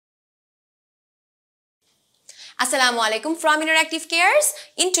Assalamu alaikum from Interactive Cares.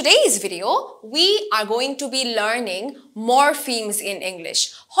 In today's video, we are going to be learning morphemes in English.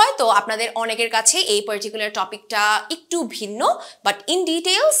 হয়তো আপনাদের অনেকের কাছে এই particular টপিকটা একটু ভিন্ন, but in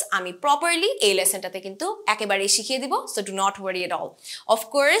details আমি properly এই লেসনটাতে কিন্তু একেবারে শিখিয়ে দিব, so do not worry at all. Of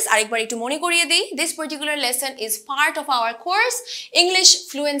course, আরেকবার একটু মনে করিয়ে দেই, this particular lesson is part of our course English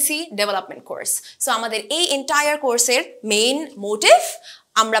Fluency Development course. So আমাদের এই entire কোর্সের main motive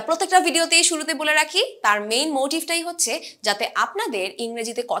আমরা প্রত্যেকটা ভিডিওতেই শুরুতে বলে রাখি তার মেইন মোটিভটাই হচ্ছে যাতে আপনাদের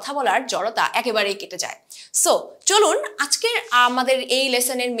ইংরেজিতে কথা বলার জড়তা একেবারেই কেটে যায়। সো চলুন আজকের আমাদের এই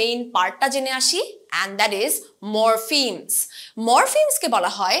লেসনের মেইন পার্টটা জেনে আসি, and that is morphemes. Morphemes কে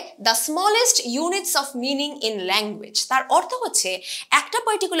বলা হয় the smallest units of meaning in language. তার অর্থ হচ্ছে একটা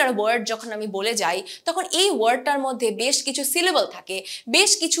পার্টিকুলার ওয়ার্ড যখন আমি বলে যাই তখন এই ওয়ার্ডটার মধ্যে বেশ কিছু সিলেবল থাকে,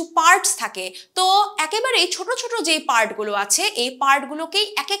 বেশ কিছু পার্টস থাকে, তো একেবারেই ছোট ছোট যে পার্টগুলো আছে এই পার্টগুলোকেই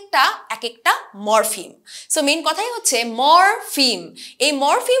এক একটা মরফিম। সো মেইন কথাই হচ্ছে মরফিম। এই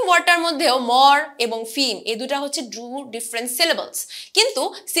মরফিম ওয়ার্ডটার মধ্যেও মর এবং ফিম এই দুটা হচ্ছে টু ডিফারেন্ট সিলেবলস, কিন্তু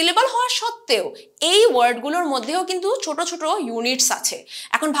সিলেবল হওয়া সত্ত্বেও এই ওয়ার্ডগুলোর মধ্যেও কিন্তু ছোট ছোট ইউনিটস আছে।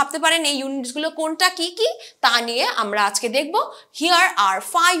 এখন ভাবতে পারেন এই ইউনিটসগুলো কোনটা কি কি তা নিয়ে আমরা আজকে দেখব। Here are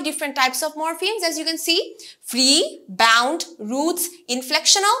 5 different types of morphemes as you can see: free, bound, roots,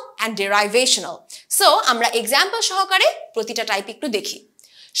 inflectional and derivational. So আমরা এক্সাম্পল সহকারে প্রতিটা টাইপ একটু দেখি।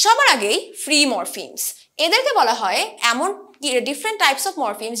 সবার আগেই ফ্রি মরফিমস। এদেরকে বলা হয় এমন ডিফারেন্ট টাইপস অফ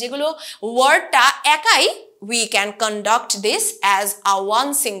মরফিমস যেগুলো ওয়ার্ডটা একাই we can conduct this as a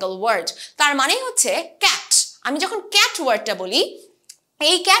one single word. তার মানে হচ্ছে cat। আমি যখন cat ওয়ার্ডটা বলি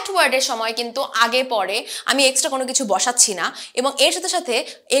এই ক্যাট ওয়ার্ডের সময় কিন্তু আগে পরে আমি এক্সট্রা কোনো কিছু বসাচ্ছি না এবং এর সাথে সাথে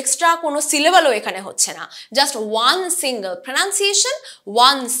এক্সট্রা কোনো সিলেবলও এখানে হচ্ছে না, just one single pronunciation,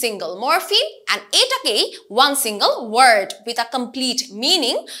 one single morpheme and এটাকেই one single word with a complete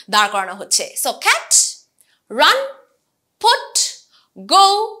meaning দাঁড় করানো হচ্ছে। সো ক্যাট, রান, পুট, গো,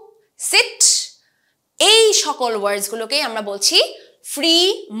 সিট, এই সকল ওয়ার্ডসগুলোকেই আমরা বলছি ফ্রি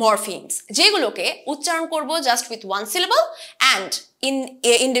মরফিমস, যেগুলোকে উচ্চারণ করব just with one syllable and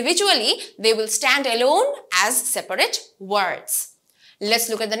individually they will stand alone as separate words. Let's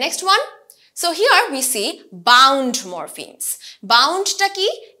look at the next one. So here we see bound morphemes. Bound ta ki?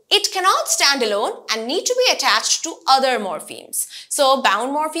 It cannot stand alone and need to be attached to other morphemes. So bound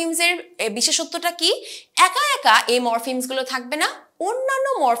morphemes এর বিশেষত্বটা কি? একা একা এই মরফিমস গুলো থাকবে না, অন্যান্য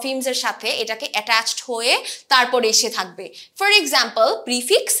মরফিমস এর সাথে এটাকে অ্যাটাচড হয়ে তারপর এসে থাকবে। ফর এক্সাম্পল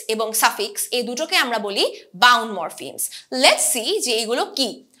প্রিফিক্স এবং সাফিক্স এই দুটোকে আমরা বলি বাউন্ড মরফিমস। লেটস সি যে এগুলো কি।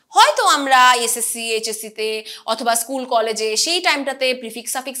 হয়তো আমরা এসএসসি এইচএসসি তে অথবা স্কুল কলেজে সেই টাইমটাতে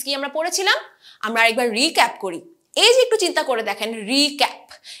প্রিফিক্স সাফিক্স কি আমরা পড়েছিলাম। আমরা আরেকবার রিক্যাপ করি। এই যে একটু চিন্তা করে দেখেন রিক্যাপ,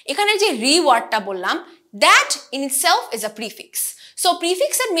 এখানে যে রি ওয়ার্ডটা বললাম that in itself is a prefix. So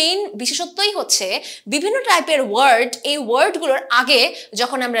প্রিফিক্সের main বিশেষত্বই হচ্ছে বিভিন্ন টাইপের ওয়ার্ড, এই ওয়ার্ডগুলোর আগে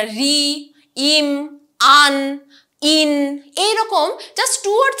যখন আমরা রি, ইম, আন, ইন এইরকম জাস্ট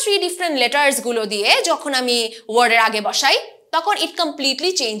 2 or 3 ডিফারেন্ট লেটার্সগুলো দিয়ে যখন আমি ওয়ার্ডের আগে বসাই তখন ইট completely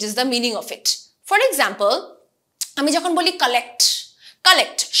changes the meaning of it. For example আমি যখন বলি কালেক্ট,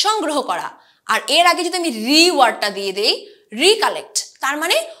 কালেক্ট সংগ্রহ করা, আর এর আগে যদি আমি রি ওয়ার্ডটা দিয়ে দেই রিকালেক্ট, তার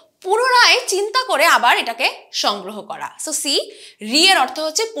মানে পুনরায় চিন্তা করে আবার এটাকে সংগ্রহ করা। সো সি, রি এর অর্থ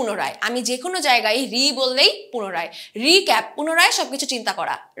হচ্ছে পুনরায়, আমি যে কোনো জায়গায় রি বললেই পুনরায়, রিক্যাপ পুনরায় সবকিছু চিন্তা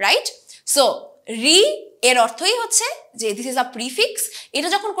করা, রাইট? সো রি এর অর্থই হচ্ছে যে দিস ইজ আ প্রিফিক্স, এটা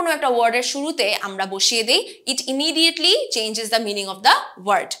যখন কোনো একটা ওয়ার্ডের শুরুতে আমরা বসিয়ে দেই ইট immediately changes the meaning of the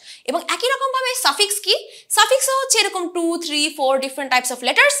word. এবং একই রকমভাবে সাফিক্স কি? সাফিক্সও হচ্ছে এরকম 2, 3, 4 ডিফারেন্ট টাইপস অফ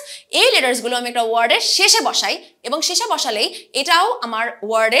লেটার্স। এই লেটার্সগুলো আমি একটা ওয়ার্ডের শেষে বসাই এবং শেষে বসালেই এটাও আমার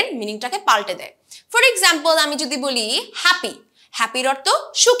ওয়ার্ডের মিনিংটাকে পাল্টে দেয়। ফর এক্সাম্পল আমি যদি বলি হ্যাপি, হ্যাপির অর্থ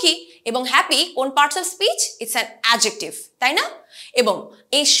সুখী, এবং হ্যাপি কোন parts of speech? It's an adjective, তাই না? এবং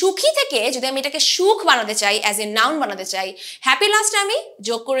এই সুখী থেকে যদি আমি এটাকে সুখ বানাতে চাই, অ্যাজ এ নাউন বানাতে চাই, হ্যাপি লাস্টে আমি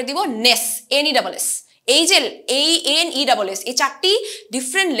যোগ করে দিব নেস, NESS। এই যে NESS এই 4টি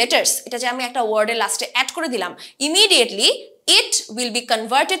ডিফারেন্ট লেটার্স এটা যে আমি একটা ওয়ার্ডের লাস্টে অ্যাড করে দিলাম, immediately it will be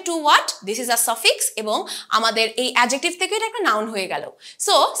converted to what? This is a suffix এবং আমাদের এই অ্যাডজেক্টিভ থেকে এটা একটা নাউন হয়ে গেল।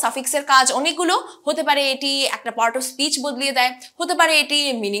 সো সাফিক্সের কাজ অনেকগুলো হতে পারে, এটি একটা পার্ট অফ স্পিচ বদলিয়ে দেয়, হতে পারে এটি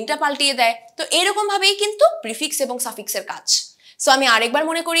মিনিংটা পাল্টিয়ে দেয়। তো এরকম ভাবেই কিন্তু প্রিফিক্স এবং সাফিক্সের কাজ। সো আমি আরেকবার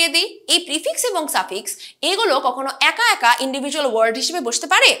মনে করিয়ে দিই, এই প্রিফিক্স এবং সাফিক্স এগুলো কখনো একা একা ইন্ডিভিজুয়াল ওয়ার্ড হিসেবে বসতে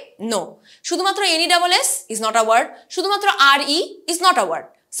পারে? নো। শুধুমাত্র NESS is not a word, শুধুমাত্র RE is not a word.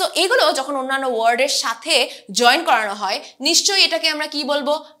 So এগুলো যখন অন্যান্য ওয়ার্ডের সাথে জয়েন করানো হয় নিশ্চয়ই এটাকে আমরা কি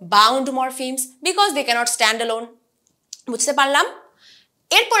বলবো? Bound মরফিমস, because they can't stand alone. বুঝতে পারলাম?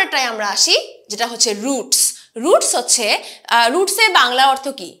 এরপরেরটাই আমরা আসি যেটা হচ্ছে রুটস। রুটস হচ্ছে রুটসের বাংলা অর্থ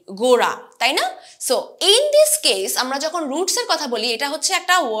কি? গোড়া, তাই না? সো ইন দিস কেস আমরা যখন রুটস এর কথা বলি এটা হচ্ছে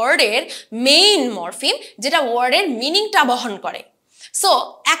একটা ওয়ার্ডের মেইন মরফিম যেটা ওয়ার্ডের মিনিংটা বহন করে। সো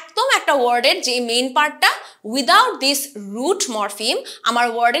একদম একটা ওয়ার্ডের যে মেইন পার্টটা উইদাউট দিস রুট মরফিম আমার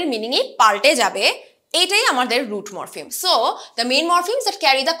ওয়ার্ডের মিনিংই পাল্টে যাবে, এটাই আমাদের root morpheme. So the main মরফিমস that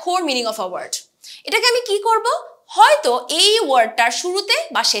carry the core meaning of a word. এটাকে আমি কি করব, হয়তো এই ওয়ার্ডটার শুরুতে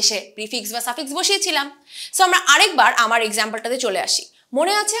বা শেষে প্রিফিক্স বা সাফিক্স বসিয়েছিলাম। সো আমরা আরেকবার আমার এক্সাম্পলটাতে চলে আসি।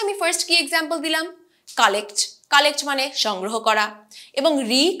 মনে আছে আমি ফার্স্ট কি এক্সাম্পল দিলাম? কালেক্ট। কালেক্ট মানে সংগ্রহ করা, এবং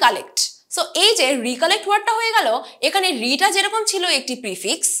রিকালেক্ট। সো এই যে রিকালেক্ট ওয়ার্ডটা হয়ে গেল, এখানে রিটা যেরকম ছিল একটি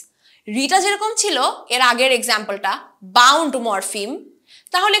প্রিফিক্স, রিটা যেরকম ছিল এর আগের এক্সাম্পলটা বাউন্ড মরফিম,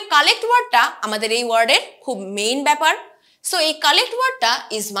 তাহলে কালেক্ট ওয়ার্ডটা আমাদের এই ওয়ার্ডের খুব মেইন ব্যাপার। সো এই কালেক্ট ওয়ার্ডটা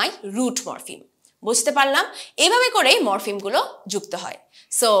ইজ মাই রুট মরফিম। বুঝতে পারলাম? এইভাবে করেই মরফিমগুলো যুক্ত হয়।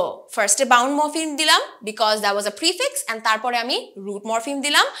 সো ফার্স্টে বাউন্ড মরফিম দিলাম because that was a prefix, and তারপরে আমি রুট মরফিম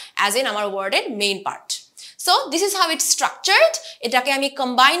দিলাম অ্যাজ ইন আমার ওয়ার্ডের main part. So this is how it's structured. এটাকে আমি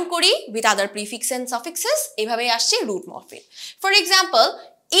কম্বাইন করি with other prefix and suffixes, এইভাবেই আসছে root morpheme. For example,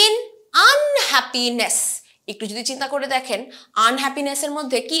 in unhappiness, একটু যদি চিন্তা করে দেখেন আনহ্যাপিনেসের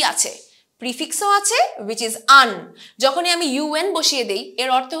মধ্যে কি আছে? প্রিফিক্সও আছে which is un। যখনই আমি un বসিয়ে দেই এর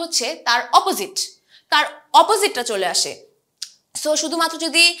অর্থ হচ্ছে তার অপোজিট, তার অপোজিটটা চলে আসে। সো শুধুমাত্র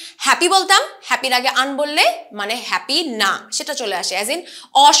যদি হ্যাপি বলতাম, হ্যাপির আগে আন বললে মানে হ্যাপি না সেটা চলে আসে, অ্যাজ ইন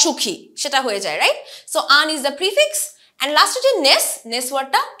অসুখী সেটা হয়ে যায়, right? So An is the prefix, and last হচ্ছে নেস। নেস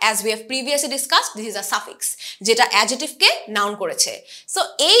ওয়ার্ডটা as we have previously discussed this is a suffix যেটা অ্যাডজেক্টিভকে নাউন করেছে। সো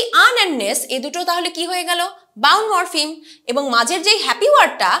এই আন অ্যান্ড নেস এই দুটো তাহলে কি হয়ে গেল? Bound morpheme. এবং মাঝের যেই হ্যাপি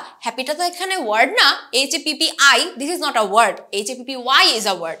ওয়ার্ডটা, হ্যাপিটা তো এখানে ওয়ার্ড না, HAPPI, this is not a word, HAPPY is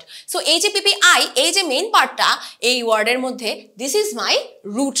a word. So HAPPI এই যে মেইন পার্টটা এই ওয়ার্ডের মধ্যে, this is my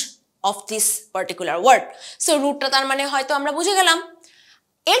root of this particular word. So রুটটা তার মানে হয়তো আমরা বুঝে গেলাম।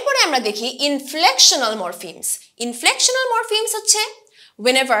 এরপরে আমরা দেখি ইনফ্লেকশনাল মরফিমস। ইনফ্লেকশনাল মরফিমস হচ্ছে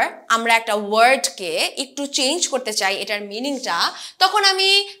whenever আমরা একটা ওয়ার্ডকে একটু চেঞ্জ করতে চাই এটার মিনিংটা, তখন আমি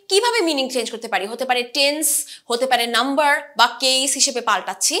কিভাবে মিনিং চেঞ্জ করতে পারি? হতে পারে টেন্স, হতে পারে নাম্বার বা কেস হিসেবে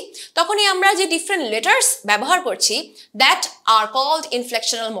পাল্টাচ্ছি, তখনই আমরা যে ডিফারেন্ট লেটার্স ব্যবহার করছি that are called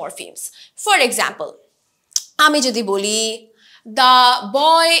ইনফ্লেকশনাল মরফিমস। For example, আমি যদি বলি দ্য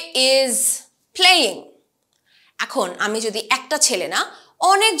বয় ইজ প্লেয়িং, এখন আমি যদি একটা ছেলে না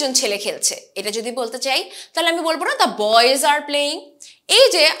অনেকজন ছেলে খেলছে এটা যদি বলতে চাই, তাহলে আমি বলবো না দ্য বয়েজ আর প্লেয়িং। এই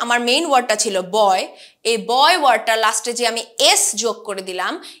যে আমার মেইন ওয়ার্ডটা ছিল বয়, এই বয় ওয়ার্ডটার লাস্টে যে আমি এস যোগ করে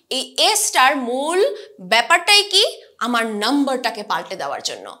দিলাম, এই এসটার মূল ব্যাপারটাই কি? আমার নাম্বারটাকে পাল্টে দেওয়ার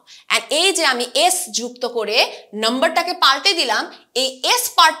জন্য। অ্যান্ড এই যে আমি এস যুক্ত করে নাম্বারটাকে পাল্টে দিলাম, এই S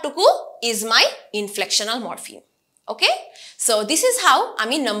পার্টটুকু is my ইনফ্লেকশনাল morpheme. Okay, so this is how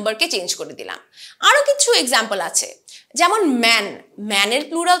আমি নাম্বারকে চেঞ্জ করে দিলাম। আরো কিছু এক্সাম্পল আছে, যেমন ম্যান, ম্যানের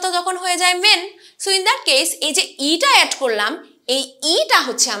প্লুরাল তো তখন হয়ে যায় main. So in that case এই যে ইটা অ্যাড করলাম, এই ইটা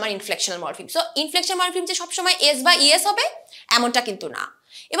হচ্ছে আমার ইনফ্লেকশনাল মরফিম। সো ইনফ্লেকশনাল মরফিম যে সবসময় এস বা ইএস হবে এমনটা কিন্তু না।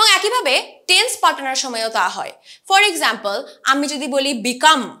 এবং একইভাবে টেন্স পাল্টানোর সময়ও তা হয়। ফর এক্সাম্পল, আমি যদি বলি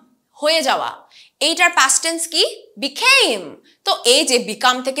বিকাম, হয়ে যাওয়া, এইটার পাস্ট টেন্স কি? বিকেম। তো এই যে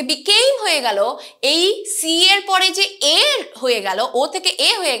বিকাম থেকে বিকেম হয়ে গেল, এই সি এর পরে যে এ হয়ে গেল, ও থেকে এ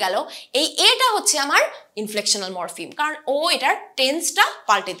হয়ে গেল, এই এটা হচ্ছে আমার ইনফ্লেকশনাল মরফিম, কারণ ও এটার টেন্সটা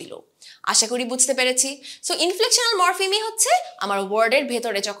পাল্টে দিল। আশা করি বুঝতে পেরেছি। সো ইনফ্লেকশনাল মরফিমই হচ্ছে আমার ওয়ার্ডের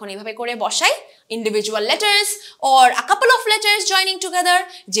ভেতরে যখন এভাবে করে বসাই individual letters or a couple of letters joining together,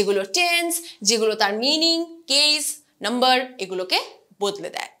 যেগুলো টেন্স, যেগুলো তার মিনিং, কেস, নাম্বার এগুলোকে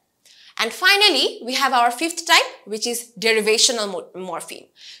বদলে দেয়। And finally, we have our fifth type, which is derivational morpheme.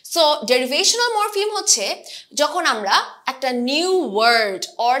 So, derivational morpheme হচ্ছে যখন আমরা একটা new word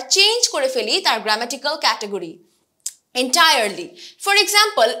or change করে ফেলি তার grammatical category entirely. For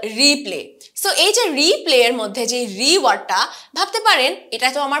example, replay. So, এই যে replay এর মধ্যে যে re ওয়ার্ডটা, ভাবতে পারেন এটা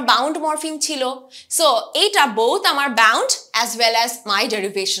তো আমার bound morpheme ছিল। So, এইটা both আমার bound as well as my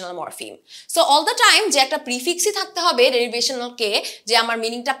derivational morpheme. So, all the time যে একটা prefixই থাকতে হবে derivational কে যে আমার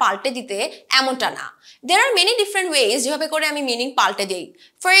মিনিংটা পাল্টে দিতে, এমনটা না। There are many different ways যেভাবে করে আমি মিনিং পাল্টে দেই।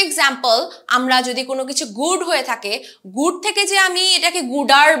 For example, আমরা যদি কোনো কিছু গুড হয়ে থাকে, গুড থেকে যে আমি এটাকে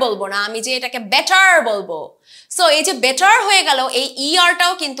গুডার বলবো না, আমি যে এটাকে বেটার বলবো। সো এই যে বেটার হয়ে গেল, এই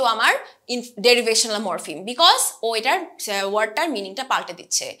ইআরটাও কিন্তু আমার ডেরিভেশনাল মরফিম, বিকজ ও এটার ওয়ার্ডটার মিনিংটা পাল্টে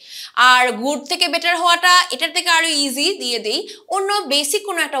দিচ্ছে। আর গুড থেকে বেটার হওয়াটা এটার থেকে আরো ইজি দিয়ে দেই অন্য বেসিক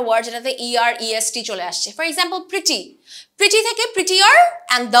কোনো একটা ওয়ার্ড যেটাতে ইআর ইএসটি চলে আসছে। ফর এক্সাম্পল প্রিটি, প্রিটি থেকে প্রিটিয়ার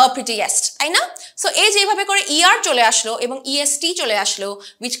অ্যান্ড দ্য প্রিটিয়েস্ট, তাই না? সো এই যেভাবে করে ER চলে আসলো এবং EST চলে আসলো,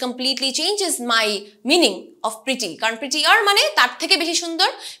 which completely changes my meaning of pretty, কারণ prettier মানে তার থেকে বেশি সুন্দর,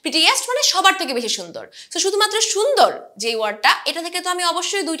 prettiest মানে সবার থেকে বেশি সুন্দর। সো শুধুমাত্র সুন্দর যে ওয়ার্ডটা, এটা থেকে তো আমি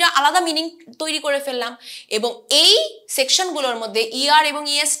অবশ্যই দুইটা আলাদা মিনিং তৈরি করে ফেললাম, এবং এই সেকশনগুলোর মধ্যে ER এবং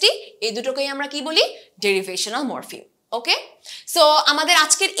EST এই দুটোকেই আমরা কি বলি, ডেরিভেশনাল মরফিম। ওকে, সো আমাদের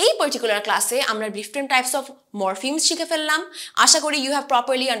আজকের এই পার্টিকুলার ক্লাসে আমরা ডিফারেন্ট টাইপস অফ মরফিমস শিখে ফেললাম। আশা করি you have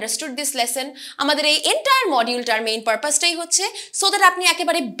properly understood this lesson. আমাদের এই এন্টায়ার মডিউলটার মেইন পারপাসটাই হচ্ছে সো দ্যাট আপনি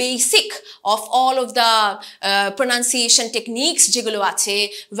একেবারে basic of all of the pronunciation techniques যেগুলো আছে,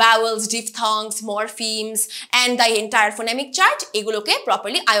 vowels, ডিফথংস, মরফিমস and the entire phonemic chart, এগুলোকে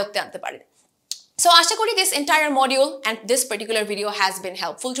প্রপারলি আয়ত্তে আনতে পারেন। So Asha kori this entire module and this particular video has been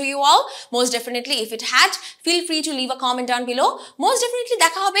helpful to you all. Most definitely if it had, feel free to leave a comment down below. Most definitely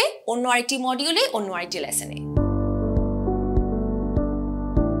দেখা হবে অন্য আরেকটি মডিউলে, অন্য আরেকটি লেসনে।